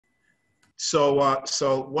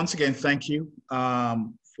So once again, thank you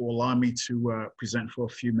for allowing me to present for a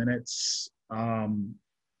few minutes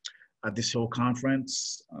at this whole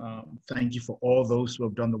conference. Thank you for all those who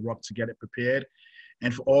have done the work to get it prepared,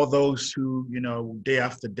 and for all those who, day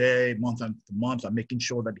after day, month after month, are making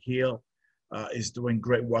sure that HEAL is doing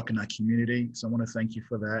great work in our community. So I want to thank you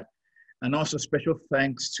for that. And also special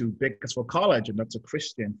thanks to Bakersfield College and Dr.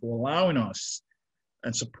 Christian for allowing us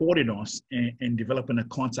and supporting us in developing a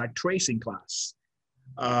contact tracing class.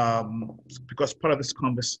 Because part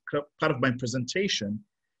of my presentation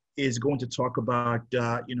is going to talk about,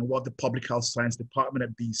 what the Public Health Science Department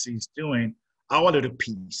at BC is doing, our little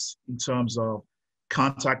piece in terms of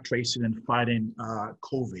contact tracing and fighting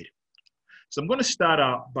COVID. So I'm going to start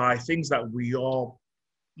out by things that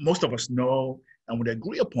most of us know and would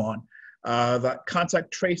agree upon, that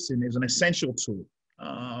contact tracing is an essential tool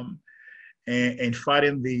in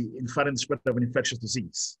fighting the spread of an infectious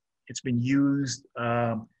disease. It's been used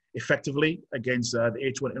effectively against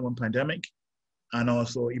the H1N1 pandemic and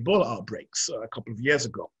also Ebola outbreaks a couple of years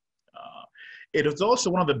ago. It is also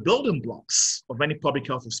one of the building blocks of any public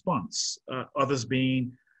health response, others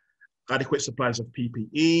being adequate supplies of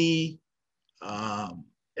PPE,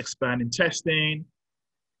 expanding testing,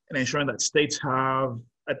 and ensuring that states have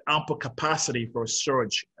an ample capacity for a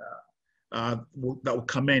surge that will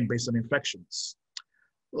come in based on infections.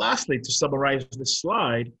 Lastly, to summarize this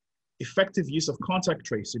slide, effective use of contact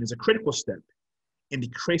tracing is a critical step in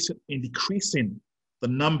decreasing the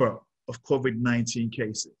number of COVID-19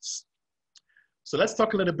 cases. So let's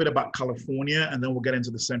talk a little bit about California, and then we'll get into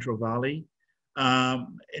the Central Valley.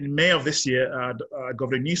 In May of this year,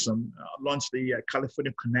 Governor Newsom launched the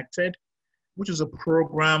California Connected, which is a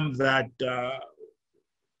program that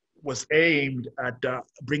was aimed at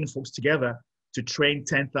bringing folks together to train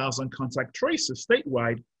 10,000 contact tracers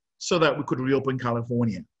statewide so that we could reopen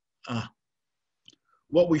California.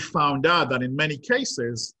 What we found out that in many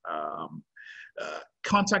cases,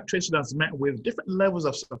 contact tracing has met with different levels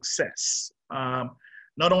of success,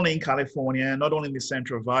 not only in California, not only in the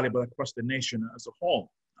Central Valley, but across the nation as a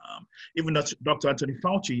whole. Even Dr. Anthony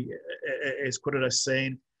Fauci is quoted as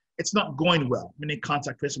saying, it's not going well, meaning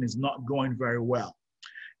contact tracing is not going very well.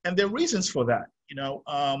 And there are reasons for that.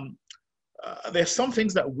 There's some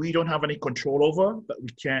things that we don't have any control over, that we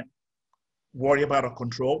can't worry about or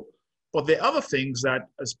control. But there are other things that,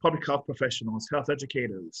 as public health professionals, health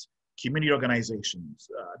educators, community organizations,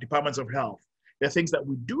 departments of health, there are things that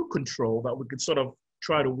we do control that we could sort of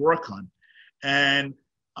try to work on. And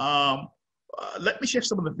let me share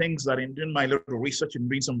some of the things that in doing my little research and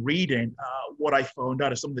doing some reading, what I found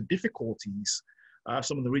out are some of the difficulties,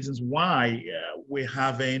 some of the reasons why we're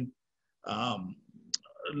having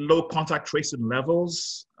low contact tracing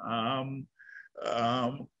levels,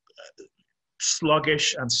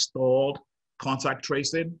 sluggish and stalled contact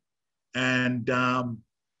tracing. And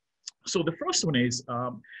so the first one is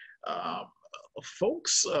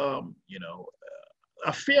folks,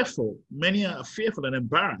 are fearful. Many are fearful and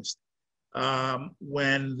embarrassed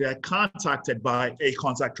when they're contacted by a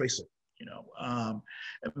contact tracer.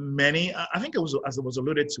 Many, I think it was, as it was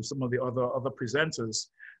alluded to, some of the other presenters,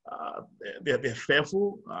 they're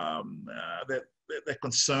fearful, they're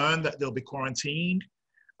concerned that they'll be quarantined,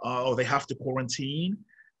 or they have to quarantine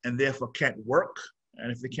and therefore can't work.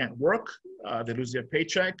 And if they can't work, they lose their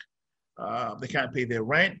paycheck, they can't pay their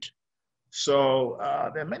rent. So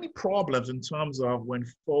there are many problems in terms of when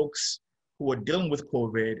folks who are dealing with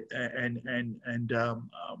COVID and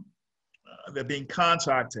they're being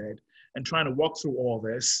contacted and trying to walk through all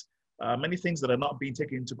this, many things that are not being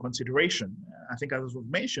taken into consideration. I think, as was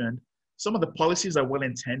mentioned, some of the policies are well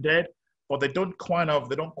intended, but they don't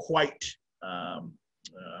quite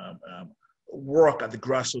work at the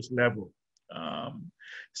grassroots level.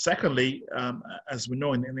 Secondly, as we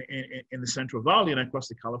know in the Central Valley and across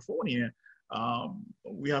the California,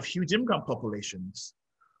 we have huge immigrant populations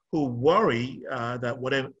who worry that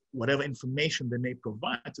whatever information they may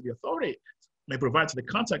provide to the authority, may provide to the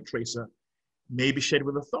contact tracer, may be shared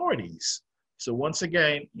with authorities. So once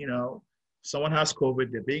again, someone has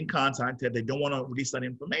COVID, they're being contacted, they don't want to release that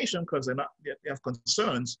information because they have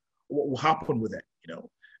concerns what will happen with it,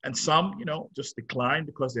 And some, just decline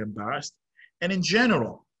because they're embarrassed. And in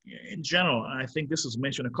general, and I think this was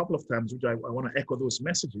mentioned a couple of times, which I want to echo those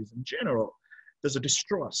messages. In general, there's a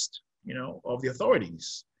distrust, of the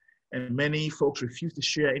authorities, and many folks refuse to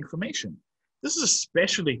share information. This is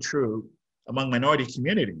especially true among minority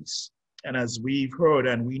communities. And as we've heard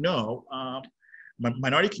and we know,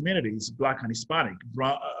 minority communities, Black and Hispanic,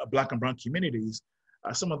 Black and Brown communities,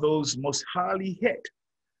 are some of those most highly hit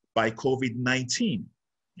by COVID-19.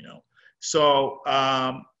 So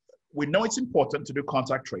we know it's important to do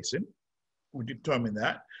contact tracing. We determine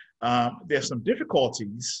that. There's some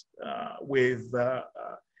difficulties with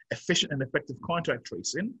efficient and effective contact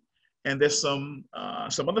tracing. And there's some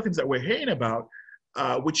other things that we're hearing about,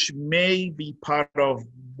 which may be part of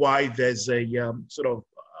why there's a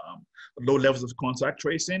low levels of contact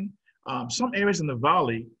tracing. Some areas in the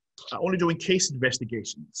Valley are only doing case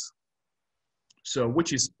investigations. So,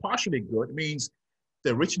 which is partially good. It means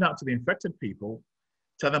they're reaching out to the infected people,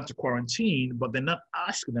 tell them to quarantine, but they're not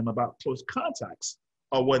asking them about close contacts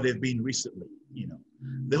or where they've been recently.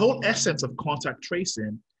 The whole essence of contact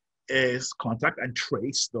tracing is contact and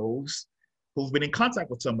trace those who've been in contact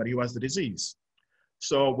with somebody who has the disease.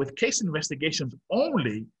 So with case investigations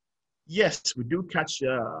only, yes, we do catch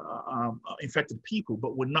infected people,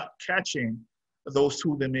 but we're not catching those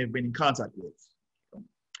who they may have been in contact with.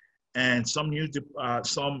 And some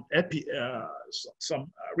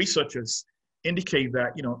researchers indicate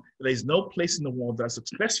that there's no place in the world that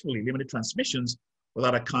successfully limited transmissions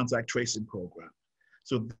without a contact tracing program.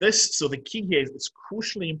 So the key here is it's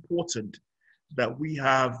crucially important that we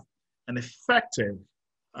have an effective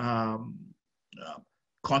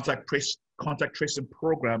contact tracing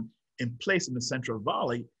program in place in the Central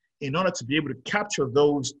Valley in order to be able to capture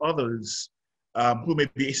those others who may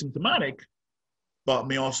be asymptomatic, but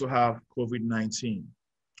may also have COVID-19.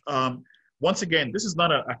 Once again, this is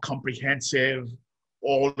not a comprehensive,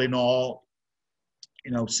 all in all,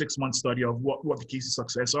 6-month study of what the keys to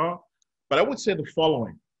success are, but I would say the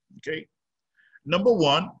following, okay? Number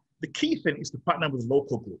one, the key thing is to partner with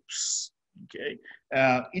local groups, okay?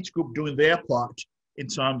 Each group doing their part in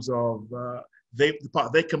terms of the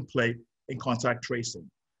part they can play in contact tracing.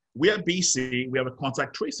 We at BC, we have a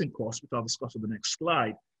contact tracing course, which I'll discuss on the next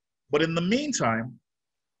slide. But in the meantime,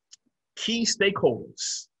 key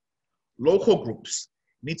stakeholders, local groups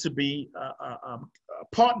need to be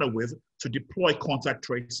partnered with to deploy contact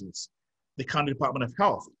tracers. The County Department of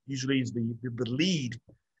Health usually is the lead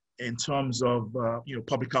in terms of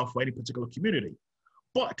public health for any particular community.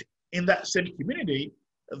 But in that same community,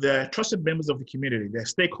 the trusted members of the community, their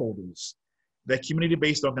stakeholders, their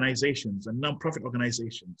community-based organizations and nonprofit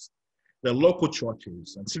organizations, their local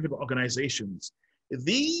churches and civic organizations.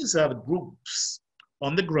 These are the groups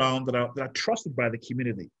on the ground that are trusted by the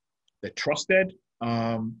community. They're trusted,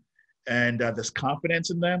 and there's confidence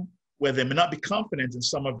in them, where they may not be confident in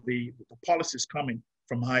some of the policies coming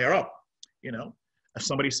from higher up. As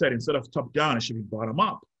somebody said, instead of top down, it should be bottom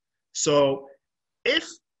up. So if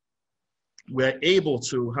we're able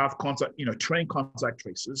to have train contact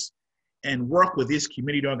tracers and work with these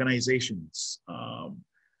community organizations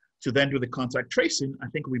to then do the contact tracing, I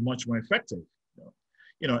think will be much more effective.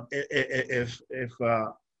 If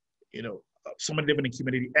somebody living in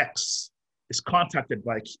community X is contacted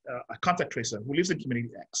by a contact tracer who lives in community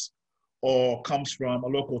X, or comes from a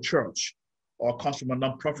local church, or comes from a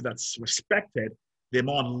nonprofit that's respected, they're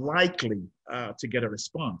more likely to get a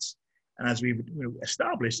response. And as we've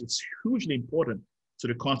established, it's hugely important to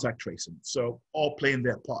the contact tracing. So all playing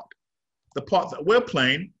their part. The part that we're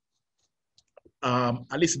playing,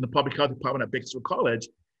 at least in the public health department at Bakersfield College,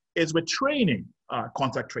 is we're training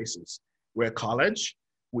contact tracers. We're a college,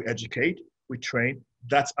 we educate, we train,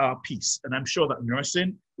 that's our piece. And I'm sure that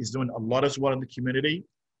nursing is doing a lot as well in the community.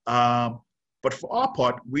 But for our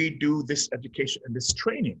part, we do this education and this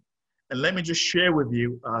training. And let me just share with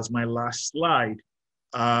you as my last slide,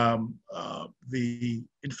 the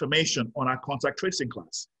information on our contact tracing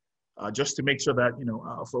class, just to make sure that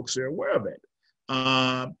our folks are aware of it.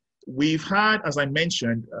 We've had, as I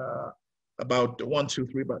mentioned, about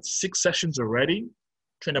 6 sessions already,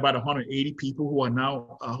 trained about 180 people who are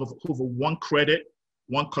now who've one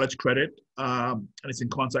college credit, and it's in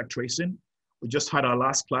contact tracing. We just had our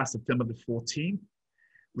last class September the 14th.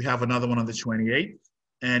 We have another one on the 28th.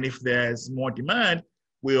 And if there's more demand,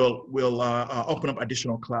 we'll open up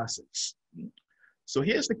additional classes. So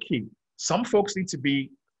here's the key. Some folks need to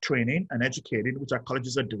be training and educated, which our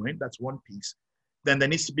colleges are doing. That's one piece. Then there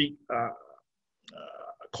needs to be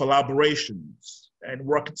collaborations and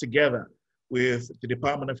working together with the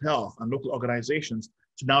Department of Health and local organizations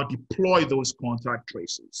to now deploy those contact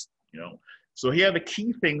tracers. So here are the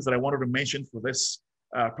key things that I wanted to mention for this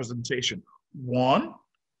presentation. One,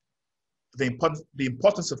 the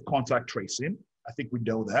importance of contact tracing. I think we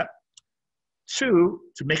know that. Two,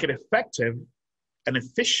 to make it effective and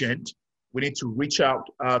efficient, we need to reach out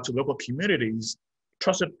to local communities,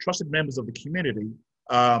 trusted members of the community,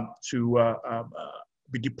 to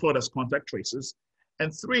be deployed as contact tracers.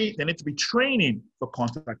 And three, they need to be training for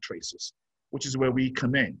contact tracers, which is where we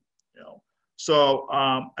come in. So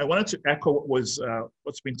I wanted to echo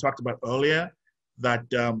what's been talked about earlier, that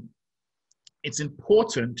it's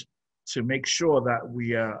important to make sure that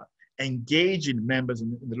we are engaging members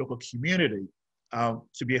in the local community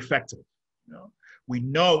to be effective. You know, we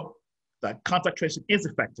know that contact tracing is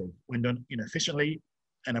effective when done efficiently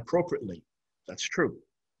and appropriately. That's true.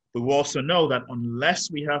 But we also know that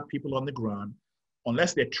unless we have people on the ground,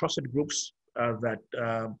 unless they're trusted groups that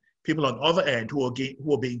people on the other end who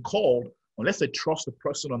are being called, unless they trust the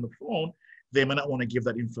person on the phone, they may not want to give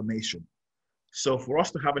that information. So for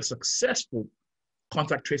us to have a successful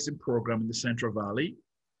contact tracing program in the Central Valley,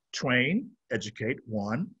 train, educate,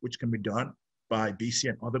 one, which can be done by BC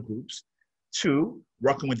and other groups. Two,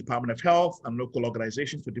 working with the Department of Health and local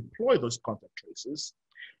organizations to deploy those contact traces,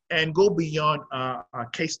 and go beyond our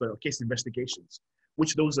case investigations,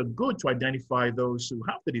 which those are good to identify those who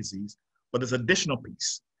have the disease, but there's additional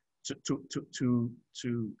piece.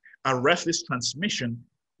 To arrest this transmission,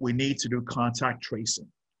 we need to do contact tracing.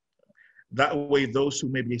 That way, those who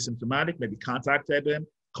may be asymptomatic may be contacted,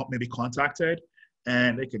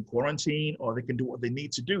 and they can quarantine, or they can do what they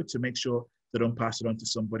need to do to make sure they don't pass it on to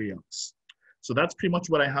somebody else. So that's pretty much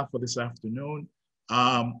what I have for this afternoon.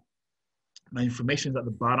 My information is at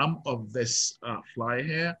the bottom of this flyer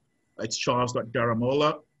here. It's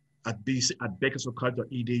charles.daramola at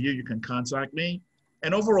bakersfield.edu. You can contact me.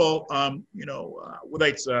 And overall, whether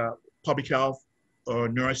it's public health or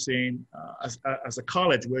nursing, as a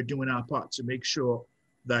college, we're doing our part to make sure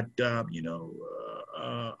that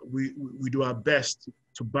we do our best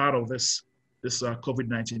to battle this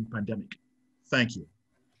COVID-19 pandemic. Thank you.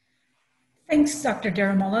 Thanks, Dr.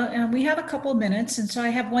 Daramola. And we have a couple of minutes, and so I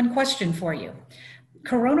have one question for you.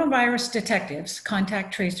 Coronavirus detectives,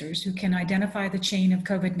 contact tracers who can identify the chain of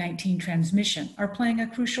COVID-19 transmission, are playing a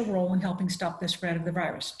crucial role in helping stop the spread of the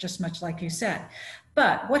virus, just much like you said.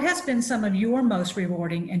 But what has been some of your most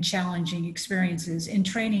rewarding and challenging experiences in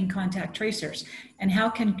training contact tracers, and how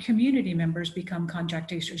can community members become contact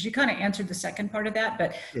tracers? You kind of answered the second part of that,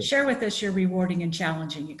 but sure. Share with us your rewarding and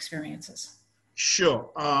challenging experiences. Sure.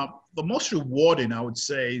 The most rewarding, I would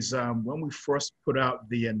say, is when we first put out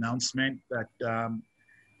the announcement that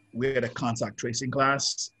we had a contact tracing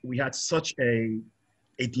class. We had such a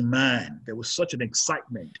demand. There was such an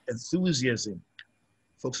excitement, enthusiasm.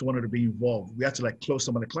 Folks wanted to be involved. We had to close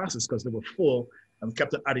some of the classes because they were full, and we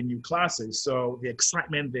kept adding new classes. So the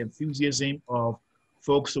excitement, the enthusiasm of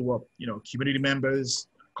folks who were, community members,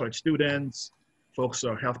 college students, folks who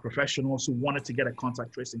are health professionals who wanted to get a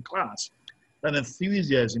contact tracing class. That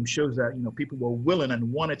enthusiasm shows that, people were willing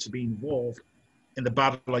and wanted to be involved in the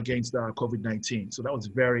battle against COVID-19. So that was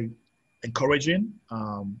very encouraging.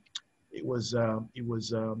 It was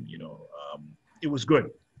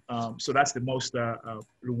good. So that's the most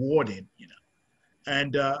rewarding,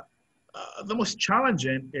 And the most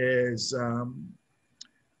challenging is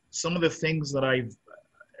some of the things that I've,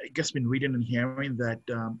 been reading and hearing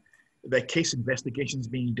that case investigations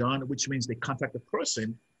being done, which means they contact the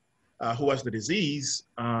person who has the disease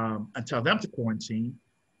and tell them to quarantine,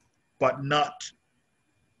 but not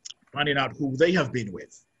finding out who they have been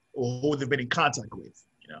with or who they've been in contact with,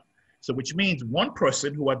 So which means one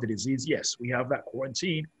person who had the disease, yes, we have that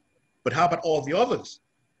quarantine, but how about all the others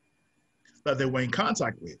that they were in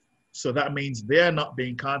contact with? So that means they're not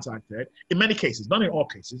being contacted in many cases, not in all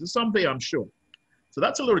cases, in some I'm sure. So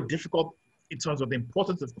that's a little difficult in terms of the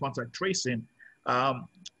importance of contact tracing,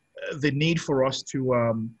 the need for us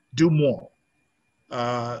to do more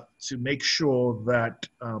to make sure that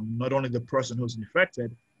not only the person who's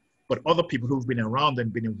infected, but other people who've been around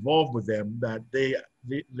and been involved with them, that they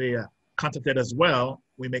are contacted as well.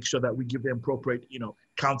 We make sure that we give them appropriate,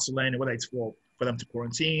 counseling, whether it's for them to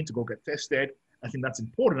quarantine, to go get tested. I think that's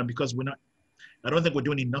important, and because I don't think we're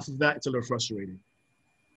doing enough of that, it's a little frustrating.